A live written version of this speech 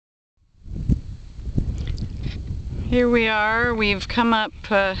Here we are. We've come up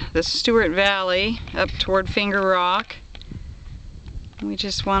the Stewart Valley up toward Finger Rock. We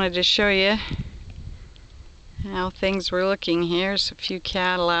just wanted to show you how things were looking here. There's a few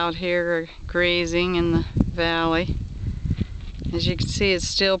cattle out here grazing in the valley. As you can see, it's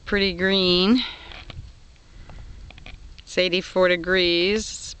still pretty green. It's 84 degrees.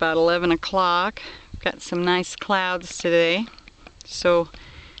 It's about 11 o'clock. Got some nice clouds today. So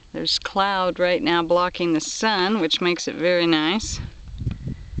there's cloud right now blocking the sun, which makes it very nice.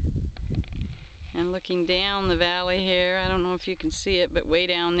 And looking down the valley here, I don't know if you can see it, but way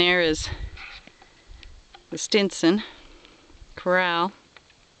down there is the Stinson Corral.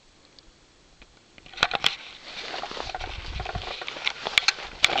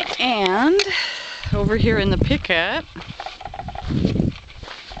 And over here in the pickup,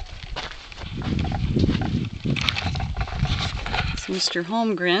 it's Mr.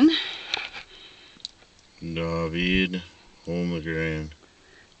 Holmgren. David Holmgren.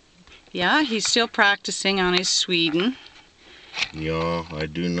 Yeah, he's still practicing on his Sweden. Yeah, I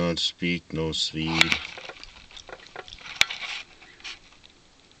do not speak no Swede.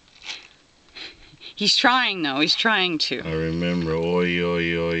 He's trying though, he's trying to. I remember oi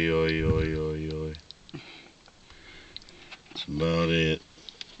oi oi oi oi oi oi. That's about it.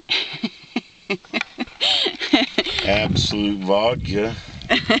 Absolute vodka.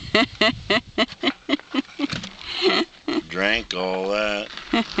 Drank all that.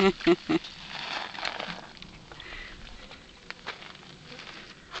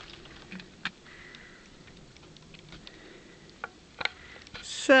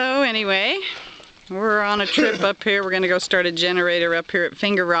 So anyway, we're on a trip up here. We're going to go start a generator up here at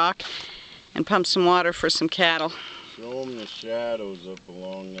Finger Rock and pump some water for some cattle. Show them the shadows up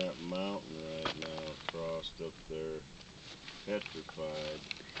along that mountain right now, across up there, petrified.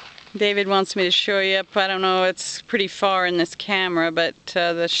 David wants me to show you up. I don't know, it's pretty far in this camera, but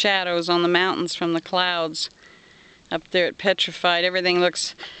the shadows on the mountains from the clouds up there at Petrified. Everything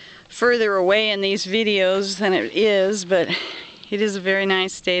looks further away in these videos than it is, but it is a very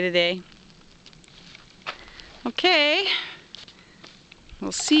nice day today. Okay,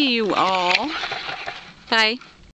 we'll see you all. Bye.